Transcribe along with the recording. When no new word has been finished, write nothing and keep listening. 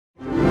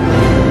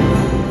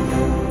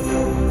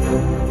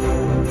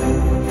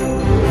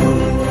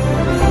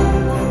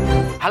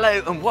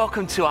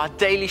welcome to our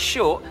daily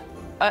short.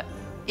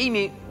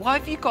 Emu, why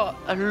have you got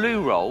a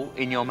loo roll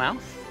in your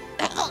mouth?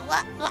 Well,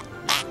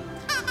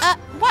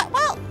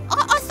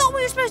 I thought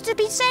we were supposed to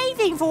be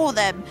saving for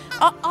them.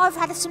 I've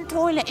had some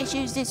toilet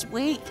issues this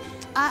week,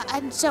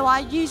 and so I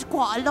used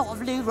quite a lot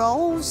of loo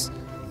rolls.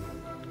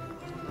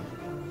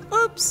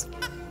 Oops.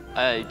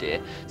 Oh dear.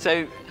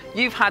 So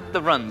you've had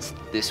the runs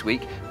this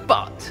week,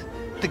 but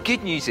the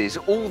good news is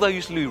all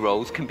those loo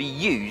rolls can be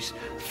used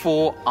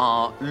for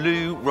our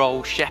loo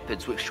roll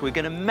shepherds, which we're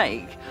going to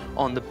make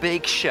on the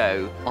big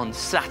show on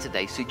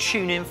Saturday. So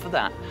tune in for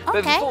that.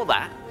 Okay. But before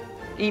that,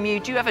 Emu,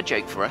 do you have a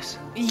joke for us?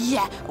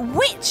 Yeah.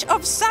 Which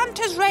of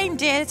Santa's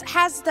reindeers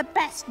has the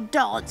best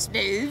dance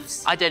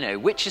moves? I don't know.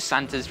 Which of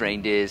Santa's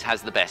reindeers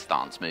has the best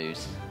dance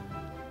moves?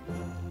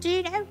 Do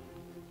you know?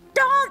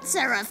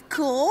 Dancer, of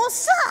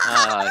course.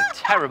 Oh,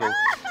 terrible.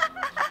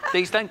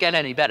 These don't get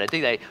any better,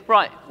 do they?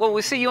 Right, well,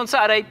 we'll see you on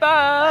Saturday.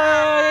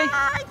 Bye!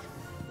 Bye.